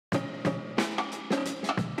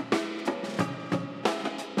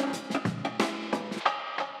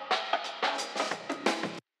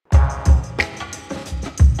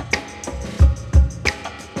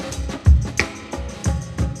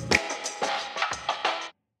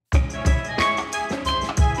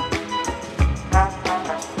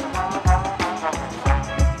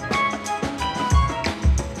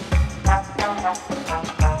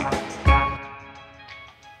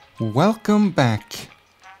Welcome back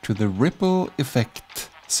to the Ripple Effect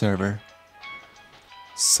server.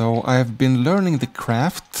 So I've been learning the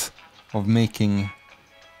craft of making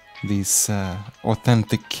these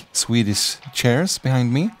authentic Swedish chairs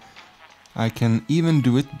behind me. I can even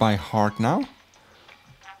do it by heart now.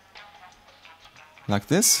 Like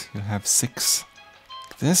this, you have 6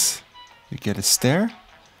 like this, you get a stair,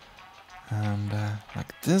 and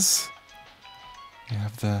like this, you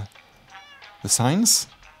have the signs.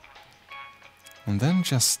 And then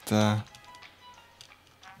just, you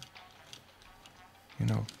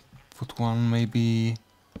know, put one maybe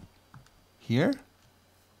here.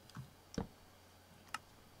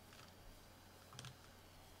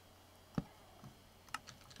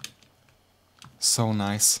 So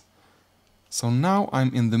nice. So now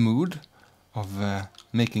I'm in the mood of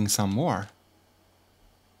making some more.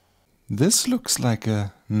 This looks like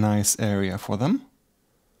a nice area for them.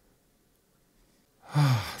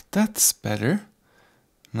 That's better.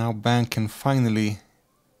 Now Ben can finally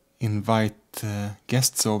invite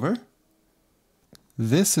guests over.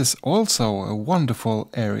 This is also a wonderful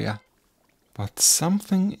area, but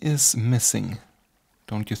something is missing,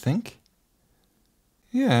 don't you think?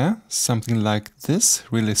 Yeah, something like this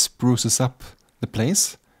really spruces up the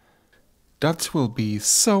place. Dutch will be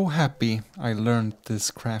so happy I learned this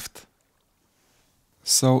craft.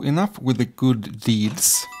 So enough with the good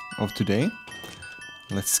deeds of today.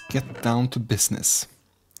 Let's get down to business.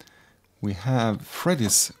 We have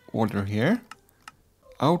Freddy's order here.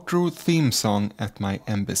 Outro theme song at my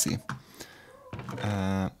embassy.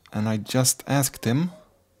 And I just asked him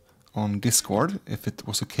on Discord if it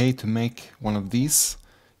was okay to make one of these,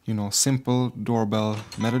 you know, simple doorbell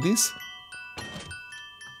melodies.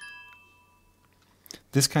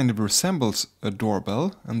 This kind of resembles a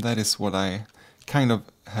doorbell, and that is what I kind of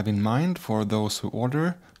have in mind for those who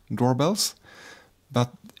order doorbells.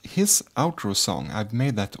 But his outro song, I've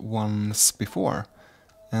made that once before,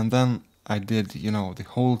 and then I did, you know, the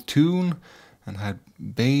whole tune and had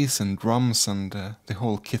bass and drums and the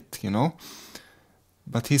whole kit, you know.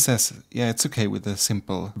 But he says, yeah, it's okay with the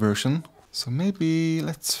simple version. So maybe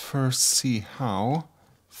let's first see how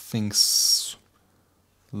things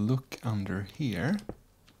look under here.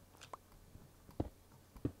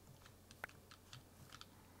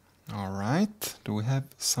 Alright, do we have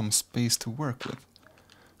some space to work with?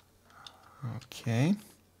 Okay.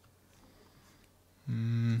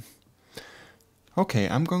 Okay,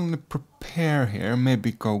 I'm going to prepare here,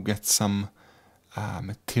 maybe go get some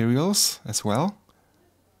materials as well.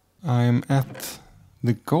 I'm at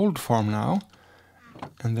the gold farm now,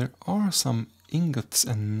 and there are some ingots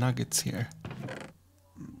and nuggets here.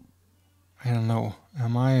 I don't know,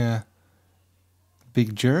 am I a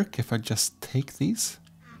big jerk if I just take these?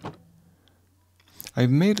 I've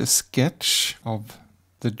made a sketch of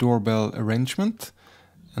the doorbell arrangement,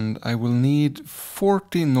 and I will need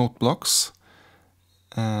 40 note blocks,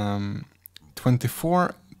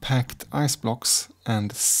 24 packed ice blocks,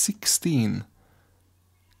 and 16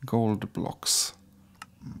 gold blocks.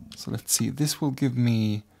 So let's see, this will give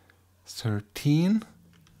me 13.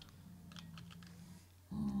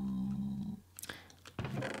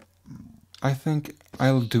 I think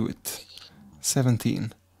I'll do it.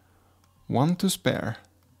 17. 1 to spare.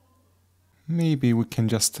 Maybe we can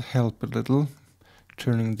just help a little,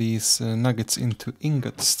 turning these nuggets into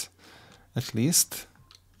ingots, at least.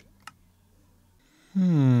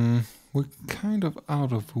 We're kind of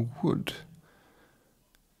out of wood.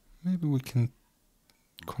 Maybe we can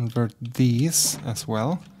convert these as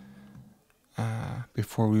well,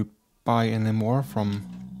 before we buy any more from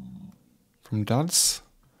Duds.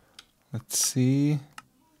 Let's see.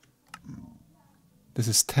 This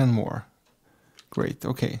is 10 more. Great,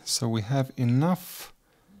 okay, so we have enough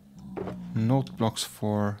note blocks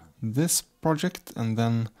for this project and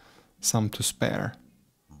then some to spare.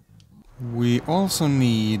 We also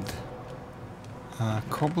need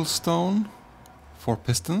cobblestone for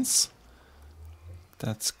pistons.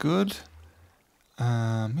 That's good.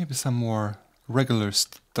 Maybe some more regular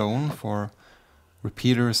stone for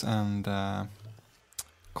repeaters and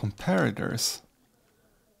comparators.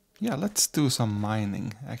 Yeah, let's do some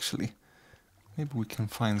mining actually. Maybe we can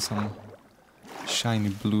find some shiny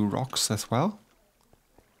blue rocks as well.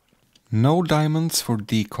 No diamonds for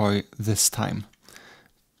DiiKoj this time.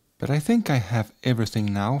 But I think I have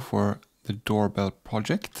everything now for the doorbell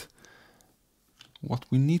project. What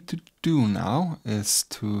we need to do now is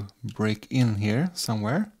to break in here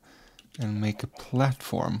somewhere and make a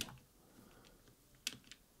platform.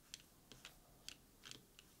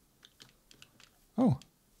 Oh,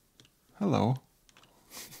 hello.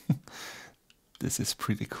 This is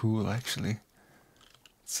pretty cool actually.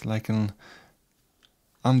 It's like an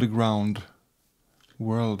underground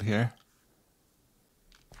world here.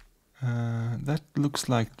 That looks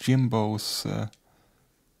like Jimbo's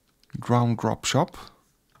drown drop shop.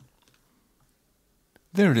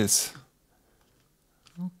 There it is.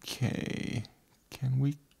 Okay, can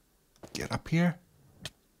we get up here?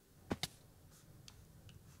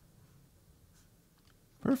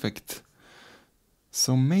 Perfect.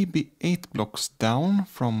 So maybe 8 blocks down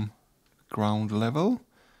from ground level.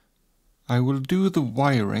 I will do the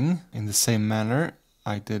wiring in the same manner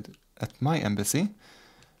I did at my embassy.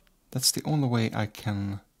 That's the only way I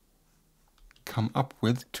can come up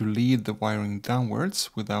with to lead the wiring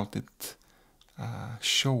downwards without it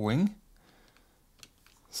showing.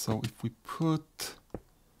 So if we put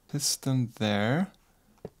piston there,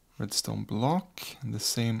 redstone block, and the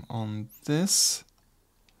same on this.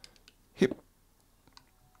 Hip.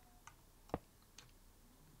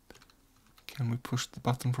 Can we push the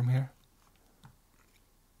button from here?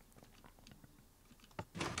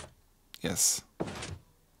 Yes.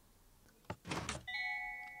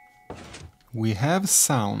 We have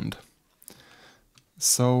sound.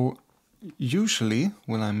 So usually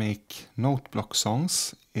when I make note block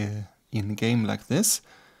songs in a game like this,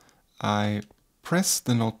 I press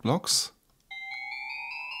the note blocks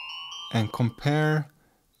and compare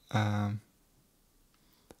the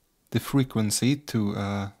frequency to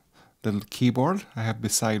a little keyboard I have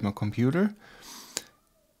beside my computer.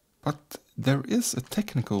 But there is a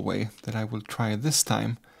technical way that I will try this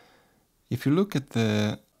time. If you look at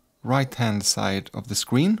the right hand side of the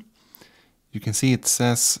screen, you can see it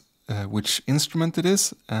says which instrument it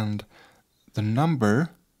is and the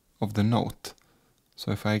number of the note.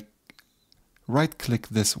 So if I right click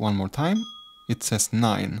this one more time, it says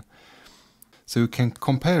 9. So you can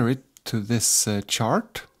compare it to this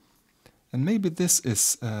chart, and maybe this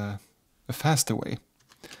is a faster way.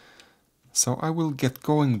 So I will get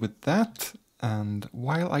going with that, and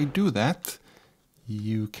while I do that,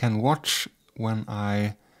 you can watch when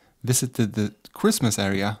I visited the Christmas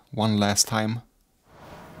area one last time.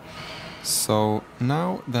 So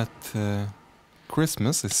now that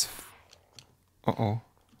Christmas is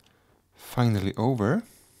finally over,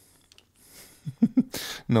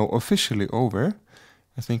 no, officially over,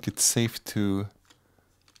 I think it's safe to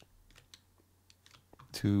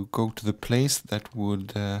go to the place that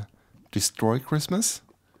would destroy Christmas.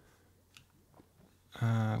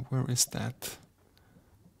 Where is that?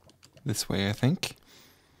 This way, I think.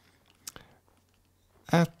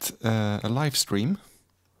 At a live stream,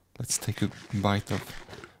 let's take a bite of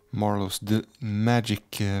Marlowe's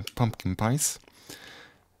magic pumpkin pies.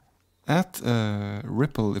 At a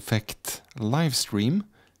Ripple Effect live stream,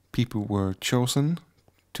 people were chosen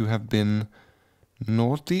to have been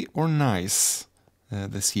naughty or nice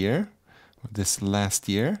this year, or this last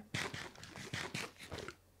year.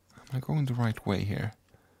 Am I going the right way here?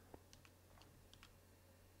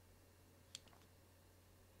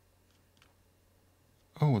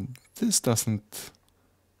 Oh, this doesn't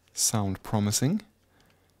sound promising.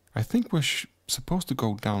 I think we're supposed to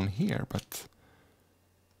go down here, but...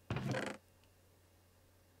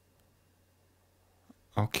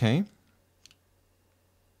 Okay.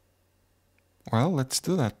 Well, let's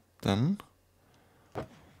do that then.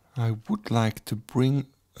 I would like to bring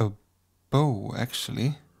a bow,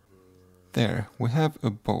 actually. There, we have a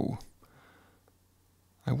bow.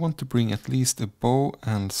 I want to bring at least a bow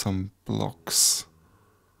and some blocks.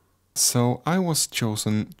 So I was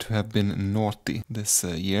chosen to have been naughty this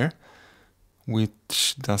year,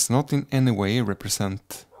 which does not in any way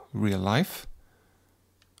represent real life.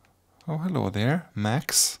 Oh, hello there,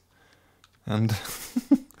 Max. And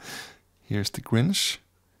here's the Grinch.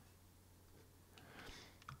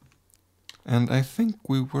 And I think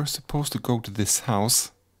we were supposed to go to this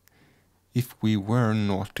house if we were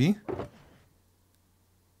naughty.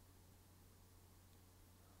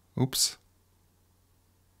 Oops.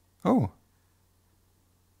 Oh.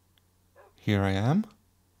 Here I am.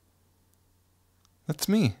 That's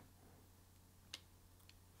me.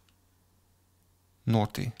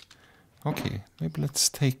 Naughty. Okay, maybe let's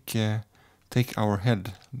take our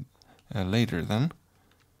head later then.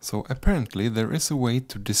 So apparently there is a way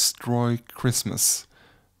to destroy Christmas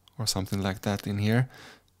or something like that in here.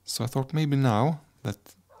 So I thought maybe now that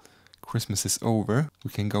Christmas is over, we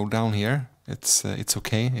can go down here. It's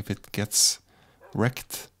okay if it gets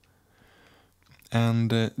wrecked.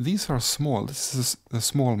 And these are small. This is a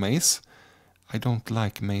small maze. I don't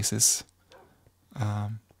like mazes.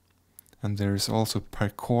 And there is also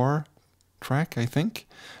parkour track, I think.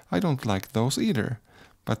 I don't like those either.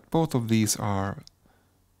 But both of these are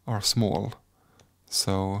small.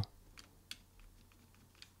 So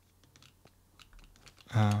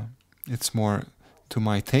It's more to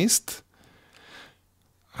my taste.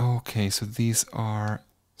 Okay, so these are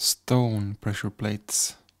stone pressure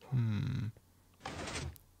plates.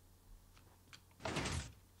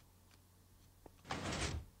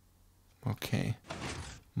 Okay.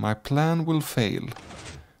 My plan will fail.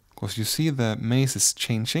 Because you see the maze is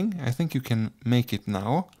changing. I think you can make it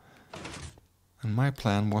now. And my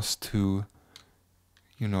plan was to,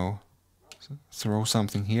 you know, throw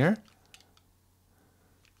something here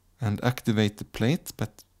and activate the plate,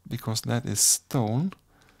 but because that is stone,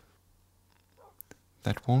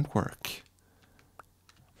 that won't work.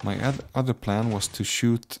 My other plan was to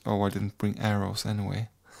shoot... Oh, I didn't bring arrows anyway.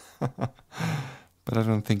 But I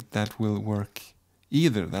don't think that will work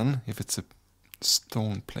either then, if it's a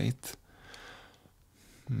stone plate.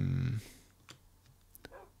 And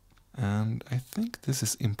I think this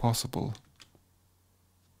is impossible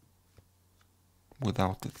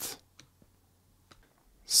without it.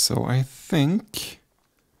 So I think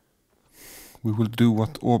we will do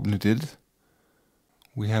what Obni did.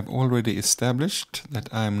 We have already established that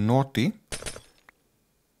I'm naughty.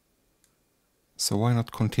 So why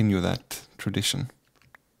not continue that tradition?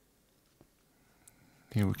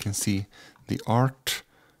 Here we can see the art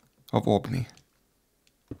of Obni.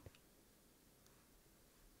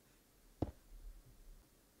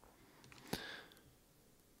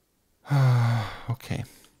 Okay.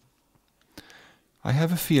 I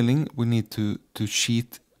have a feeling we need to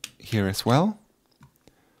cheat here as well.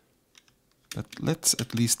 But let's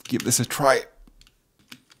at least give this a try.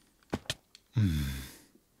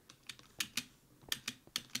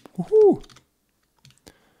 Woohoo!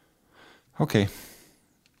 Okay.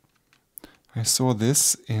 I saw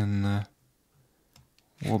this in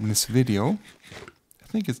Obni's video. I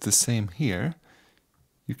think it's the same here.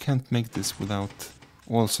 You can't make this without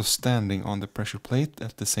also standing on the pressure plate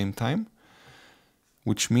at the same time.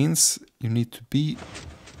 Which means you need to be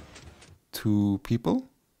 2 people.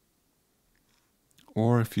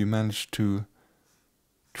 Or if you manage to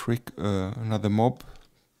trick another mob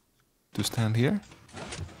to stand here.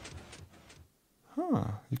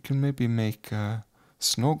 You can maybe make a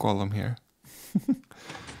snow golem here.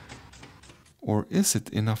 Or is it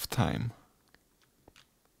enough time?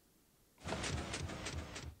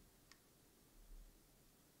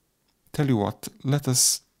 Tell you what, let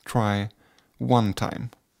us try one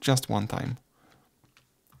time. Just one time.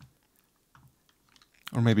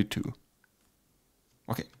 Or maybe 2.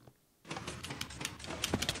 Okay.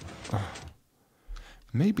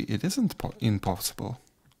 Maybe it isn't impossible.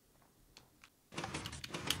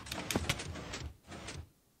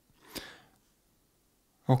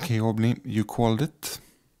 Okay, Obni, you called it.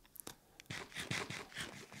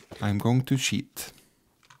 I'm going to cheat.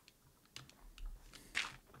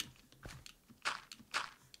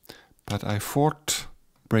 But I fought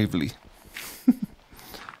bravely.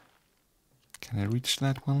 Can I reach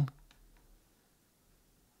that one?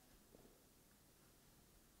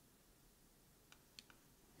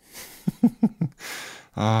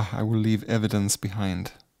 I will leave evidence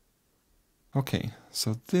behind. Okay,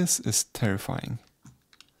 so this is terrifying.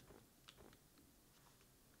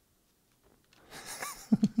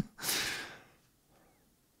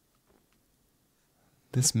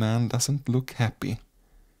 This man doesn't look happy.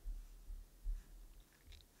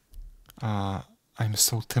 I'm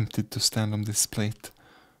so tempted to stand on this plate.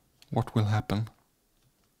 What will happen?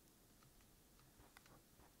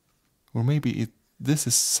 Or maybe this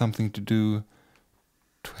is something to do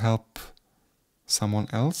to help someone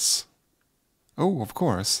else? Oh, of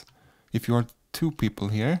course. If you are 2 people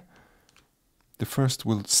here, the first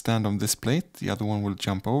will stand on this plate, the other one will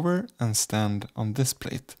jump over and stand on this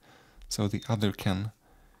plate. So the other can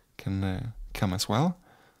come as well.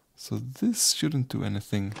 So this shouldn't do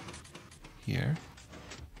anything here.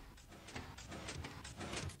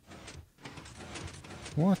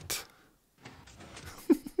 What?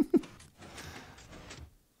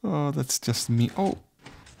 Oh, that's just me. Oh,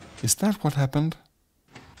 is that what happened?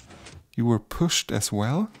 You were pushed as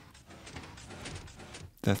well?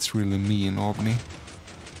 That's really mean, Obni.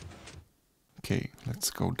 Okay, let's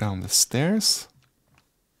go down the stairs.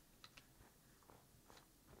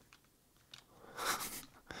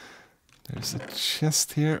 There's a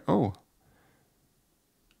chest here. Oh.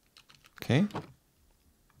 Okay.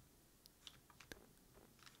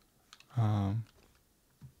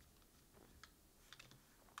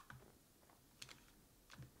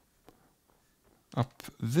 Up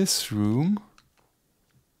this room.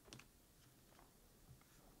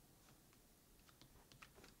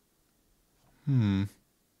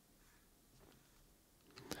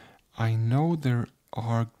 I know there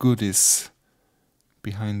are goodies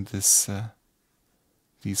behind this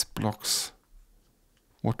these blocks.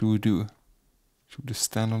 What do we do? Should we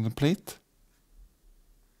stand on the plate?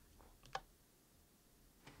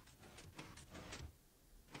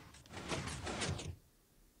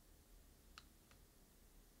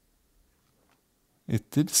 It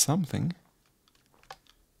did something.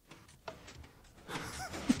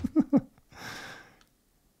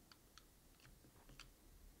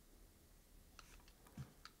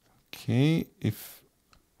 Okay, if...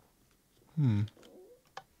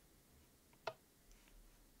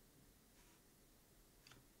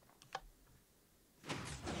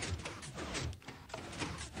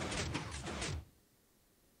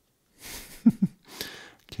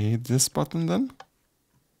 Okay, this button then.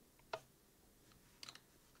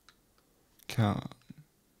 Okay,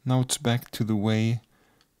 now it's back to the way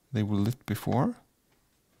they were lit before.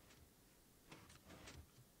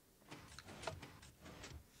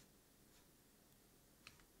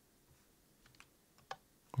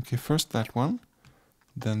 Okay, first that one,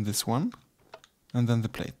 then this one, and then the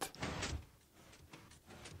plate.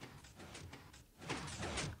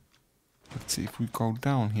 Let's see if we go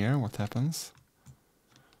down here, what happens.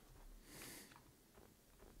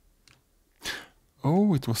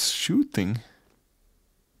 Oh, it was shooting.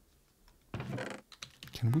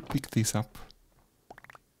 Can we pick these up?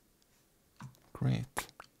 Great.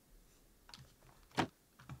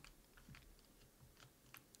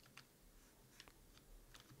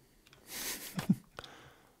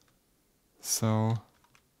 So,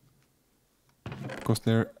 because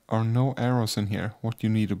there are no arrows in here, what you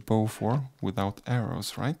need a bow for without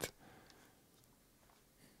arrows, right?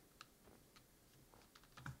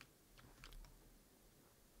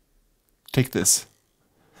 Take this.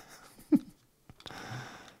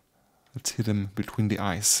 Let's hit him between the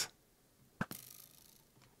eyes.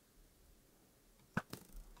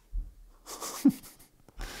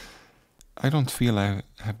 I don't feel I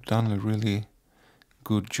have done a really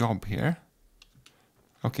good job here.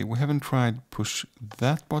 Okay, we haven't tried push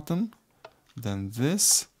that button, then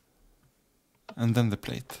this, and then the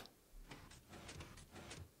plate.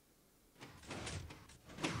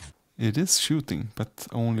 It is shooting, but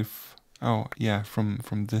only oh yeah,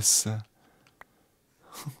 from this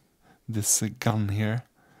this gun here.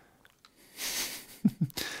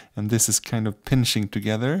 And this is kind of pinching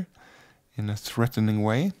together in a threatening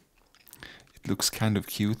way. It looks kind of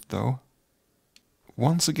cute though.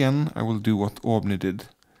 Once again, I will do what Orbny did.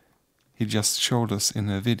 He just showed us in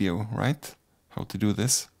a video, right? How to do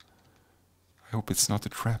this. I hope it's not a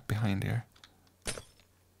trap behind here.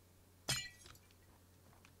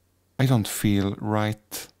 I don't feel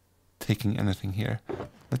right taking anything here.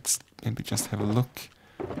 Let's maybe just have a look.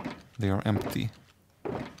 They are empty.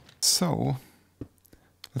 So,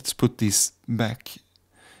 let's put these back.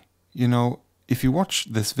 You know, if you watch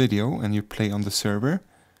this video and you play on the server,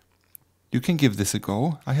 you can give this a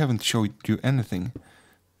go. I haven't showed you anything,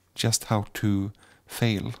 just how to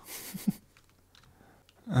fail.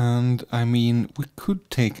 And I mean, we could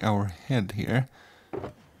take our head here,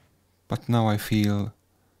 but now I feel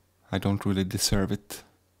I don't really deserve it.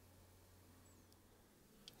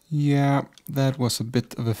 Yeah, that was a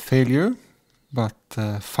bit of a failure, but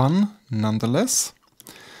fun nonetheless.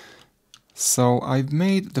 So I've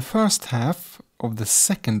made the first half of the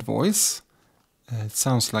second voice. It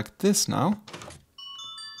sounds like this now.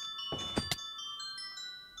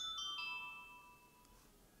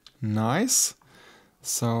 Nice.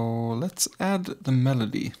 So let's add the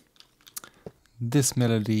melody. This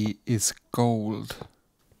melody is gold.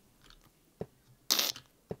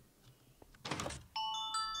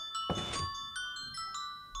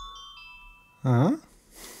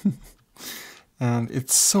 And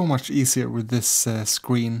it's so much easier with this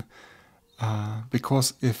screen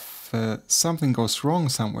because if something goes wrong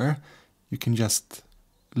somewhere, you can just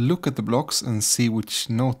look at the blocks and see which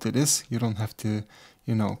note it is. You don't have to,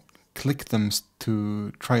 you know, click them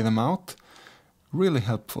to try them out. Really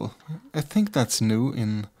helpful. I think that's new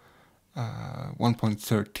in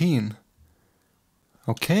 1.13.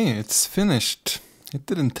 Okay, it's finished. It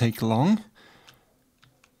didn't take long.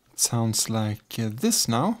 It sounds like this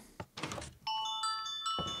now.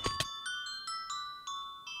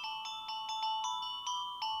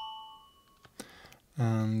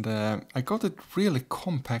 And I got it really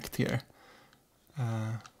compact here.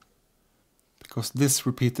 Because this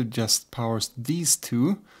repeater just powers these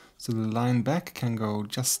two, so the line back can go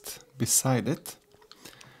just beside it.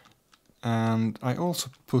 And I also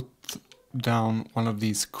put down one of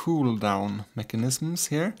these cool down mechanisms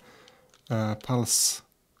here, pulse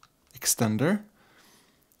extender.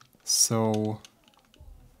 So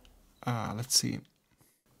let's see.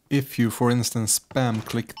 If you, for instance, spam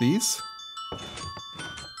click these,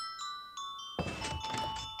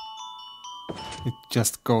 it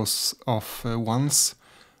just goes off once.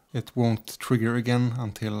 It won't trigger again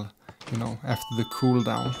until, you know, after the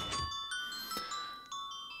cooldown.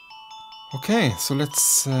 Okay, so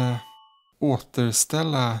let's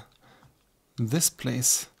återställa this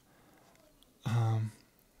place.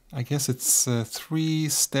 I guess it's 3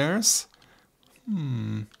 stairs.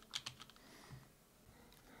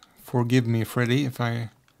 Forgive me, Freddy, if I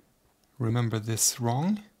remember this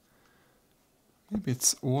wrong. Maybe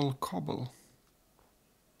it's all cobble.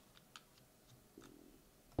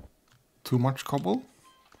 Too much cobble?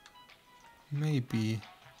 Maybe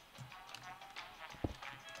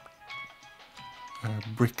a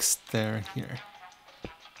brick stair here.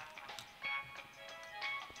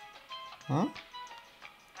 Huh?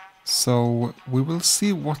 So we will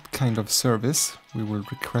see what kind of service we will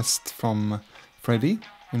request from Freddy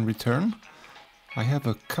in return. I have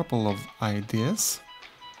a couple of ideas,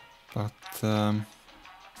 but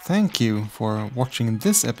thank you for watching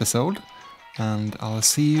this episode, and I'll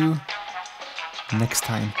see you next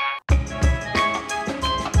time.